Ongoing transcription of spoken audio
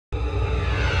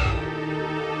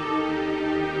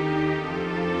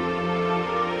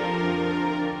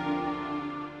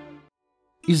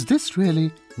Is this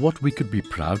really what we could be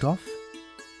proud of?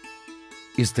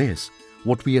 Is this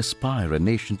what we aspire a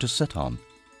nation to sit on?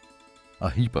 A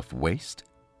heap of waste?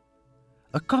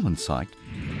 A common sight?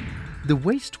 The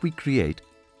waste we create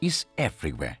is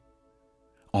everywhere.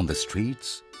 On the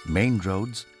streets, main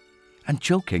roads, and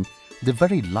choking the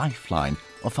very lifeline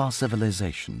of our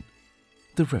civilization,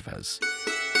 the rivers.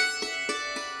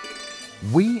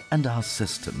 We and our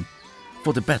system,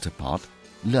 for the better part,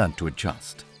 learn to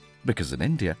adjust. Because in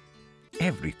India,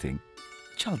 everything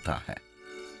chalta hai.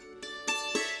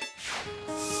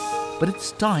 But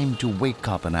it's time to wake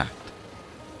up and act.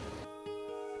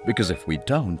 Because if we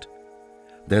don't,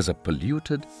 there's a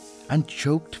polluted and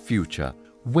choked future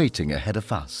waiting ahead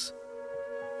of us.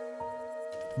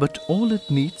 But all it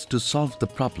needs to solve the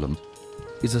problem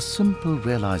is a simple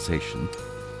realization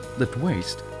that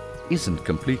waste isn't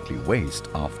completely waste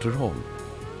after all.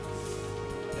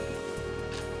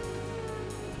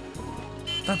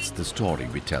 That's the story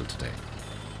we tell today,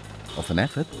 of an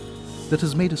effort that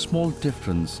has made a small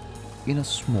difference in a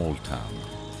small town,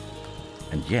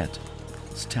 and yet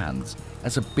stands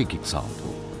as a big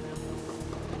example.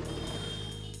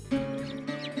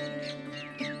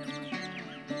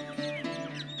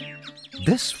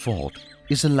 This fort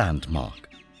is a landmark.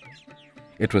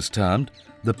 It was termed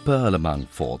the Pearl among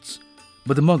forts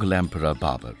by the Mughal Emperor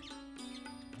Babur,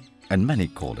 and many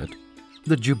call it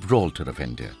the Gibraltar of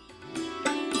India.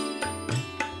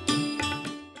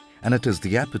 And it is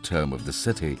the epitome of the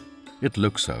city it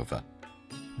looks over,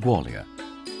 Gwalior.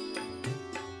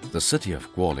 The city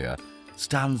of Gwalior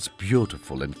stands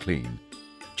beautiful and clean,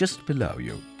 just below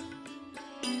you.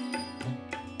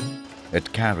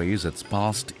 It carries its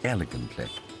past elegantly,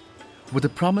 with the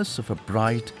promise of a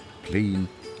bright, clean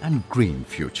and green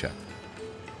future.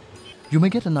 You may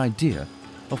get an idea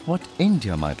of what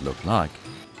India might look like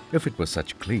if it was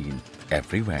such clean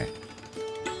everywhere.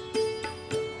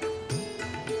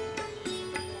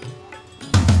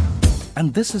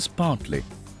 And this is partly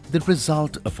the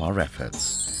result of our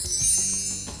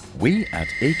efforts. We at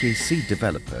AKC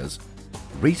Developers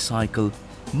recycle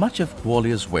much of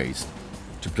Gwalior's waste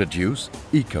to produce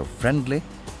eco-friendly,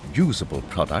 usable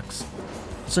products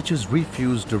such as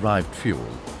Refused Derived Fuel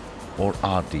or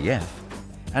RDF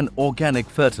and organic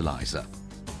fertilizer.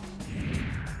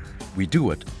 We do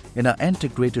it in our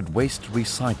integrated waste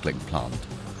recycling plant,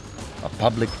 a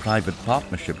public-private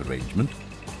partnership arrangement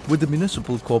with the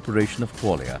Municipal Corporation of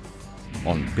Gwalior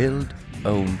on build,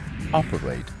 own,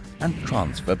 operate and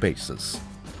transfer basis.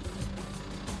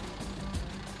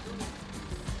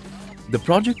 The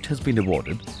project has been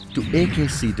awarded to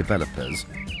AKC Developers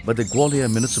by the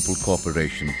Gwalior Municipal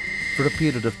Corporation for a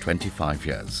period of 25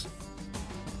 years.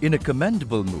 In a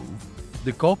commendable move,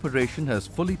 the corporation has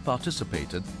fully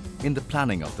participated in the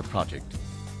planning of the project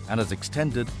and has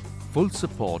extended full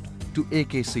support to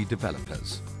AKC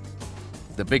Developers.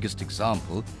 The biggest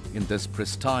example in this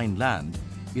pristine land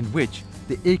in which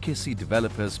the AKC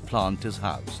Developers plant is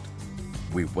housed.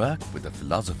 We work with the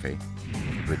philosophy,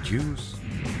 reduce,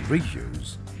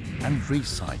 reuse and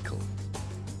recycle.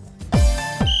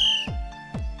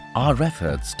 Our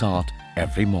efforts start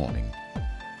every morning.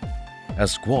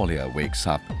 As Gwalior wakes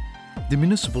up, the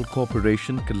Municipal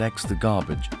Corporation collects the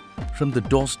garbage from the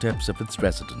doorsteps of its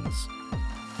residents.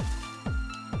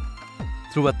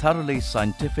 Through a thoroughly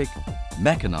scientific,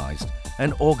 mechanized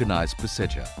and organized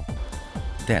procedure.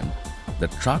 Then, the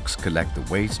trucks collect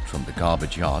the waste from the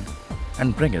garbage yard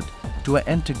and bring it to an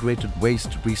integrated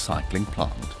waste recycling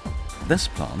plant. This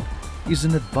plant is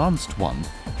an advanced one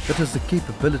that has the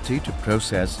capability to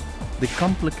process the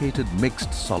complicated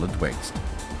mixed solid waste.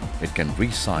 It can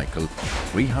recycle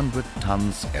 300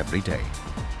 tons every day.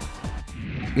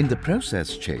 In the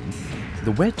process chain,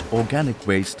 the wet organic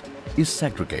waste is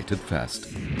segregated first.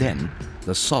 Then,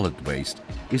 the solid waste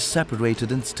is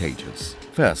separated in stages.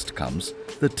 First comes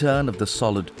the turn of the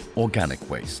solid organic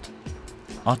waste.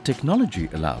 Our technology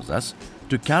allows us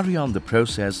to carry on the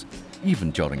process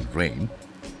even during rain,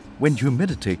 when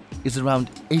humidity is around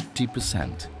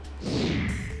 80%.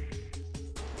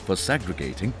 For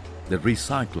segregating the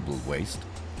recyclable waste,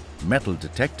 metal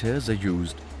detectors are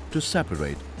used to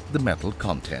separate the metal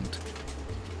content.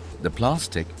 The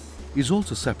plastic is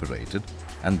also separated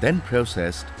and then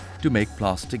processed to make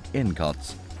plastic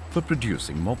ingots for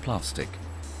producing more plastic.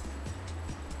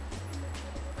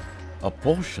 A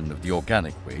portion of the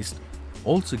organic waste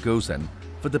also goes in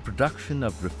for the production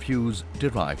of refused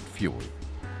derived fuel.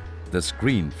 This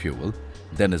green fuel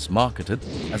then is marketed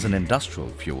as an industrial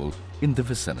fuel in the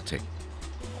vicinity.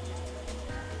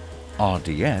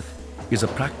 RDF is a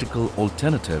practical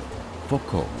alternative for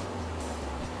coal.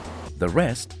 The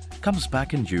rest comes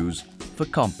back in use for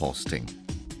composting.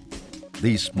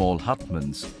 These small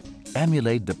hutments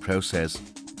emulate the process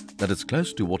that is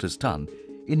close to what is done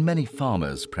in many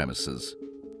farmers' premises.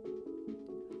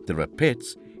 There are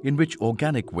pits in which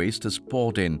organic waste is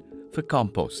poured in for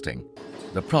composting.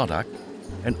 The product,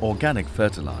 an organic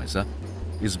fertilizer,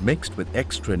 is mixed with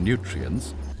extra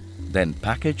nutrients, then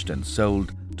packaged and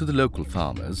sold to the local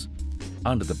farmers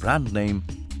under the brand name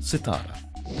Sitara.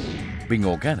 Being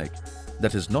organic,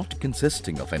 that is not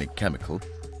consisting of any chemical,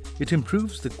 it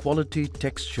improves the quality,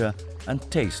 texture and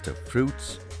taste of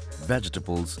fruits,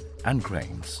 vegetables and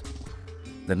grains.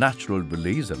 The natural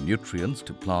release of nutrients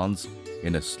to plants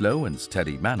in a slow and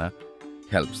steady manner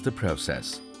helps the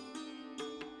process.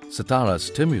 Sitara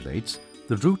stimulates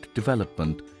the root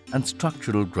development and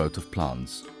structural growth of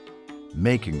plants,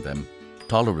 making them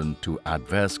tolerant to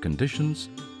adverse conditions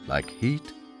like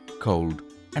heat, cold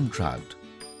and drought.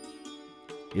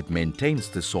 It maintains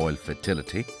the soil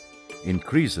fertility,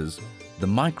 increases the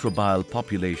microbial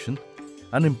population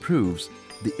and improves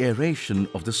the aeration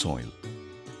of the soil.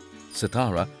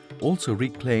 Sitara also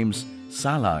reclaims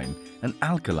saline and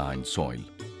alkaline soil.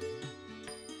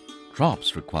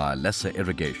 Crops require lesser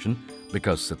irrigation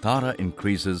because Sitara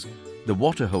increases the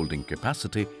water-holding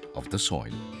capacity of the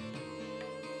soil.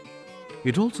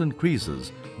 It also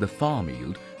increases the farm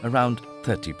yield around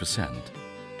 30%.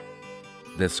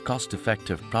 This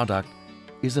cost-effective product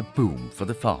is a boom for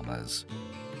the farmers.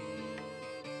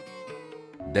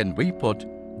 Then we put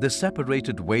the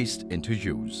separated waste into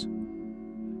use.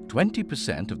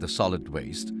 20% of the solid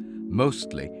waste,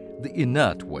 mostly the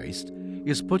inert waste,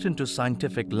 is put into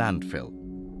scientific landfill.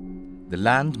 The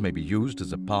land may be used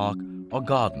as a park or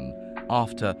garden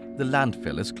after the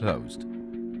landfill is closed.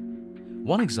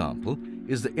 One example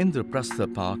is the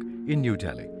Indraprastha Park in New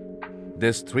Delhi.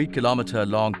 This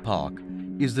 3-kilometer-long park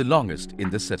is the longest in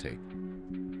the city.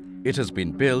 It has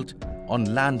been built on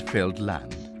landfilled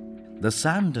land. The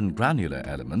sand and granular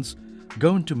elements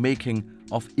go into making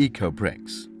of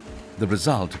eco-bricks. The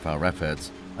result of our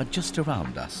efforts are just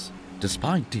around us.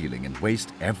 Despite dealing in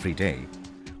waste every day,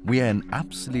 we are in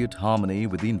absolute harmony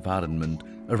with the environment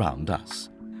around us.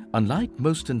 Unlike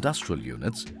most industrial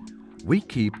units, we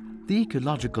keep the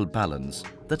ecological balance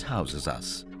that houses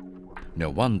us. No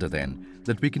wonder then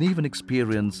that we can even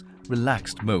experience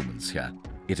relaxed moments here.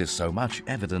 It is so much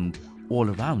evident all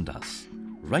around us.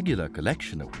 Regular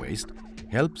collection of waste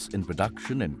helps in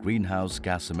reduction in greenhouse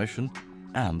gas emission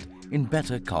and in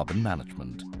better carbon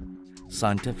management.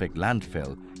 Scientific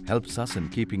landfill helps us in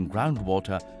keeping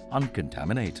groundwater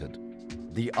uncontaminated.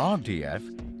 The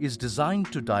RDF is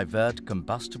designed to divert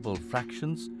combustible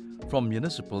fractions from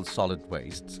municipal solid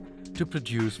wastes to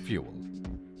produce fuel.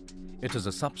 It is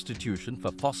a substitution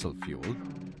for fossil fuel,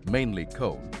 mainly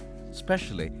coal,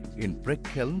 especially in brick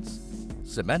kilns,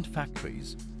 cement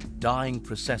factories, dyeing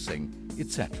processing,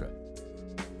 etc.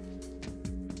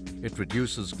 It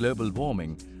reduces global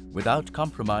warming without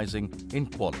compromising in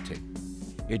quality.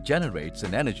 It generates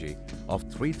an energy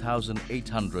of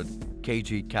 3,800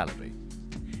 kcal.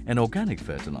 An organic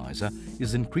fertilizer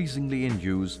is increasingly in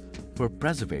use for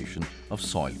preservation of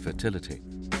soil fertility.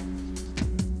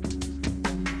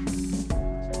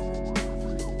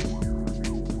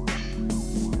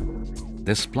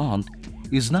 This plant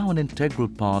is now an integral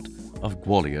part of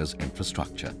Gwalior's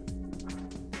infrastructure.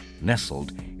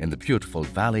 Nestled in the beautiful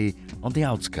valley on the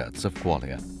outskirts of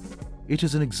Gwalior, it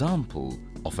is an example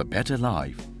of a better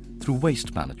life through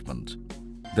waste management.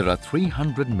 There are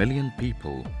 300 million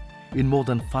people in more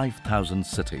than 5,000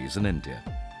 cities in India.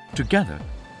 Together,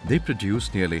 they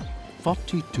produce nearly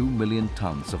 42 million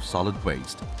tons of solid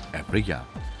waste every year.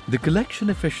 The collection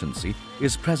efficiency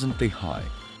is presently high,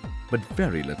 but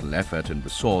very little effort and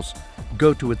resource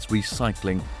go to its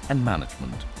recycling and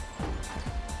management.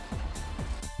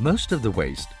 Most of the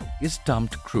waste is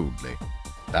dumped crudely.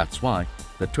 That's why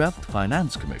the 12th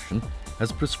Finance Commission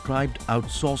has prescribed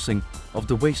outsourcing of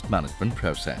the waste management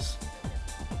process.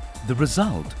 The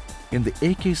result in the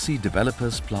AKC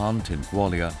Developers plant in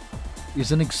Gwalior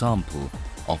is an example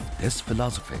of this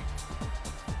philosophy.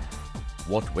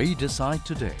 What we decide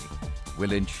today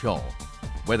will ensure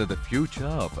whether the future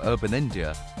of urban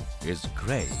India is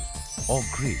grey or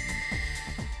green.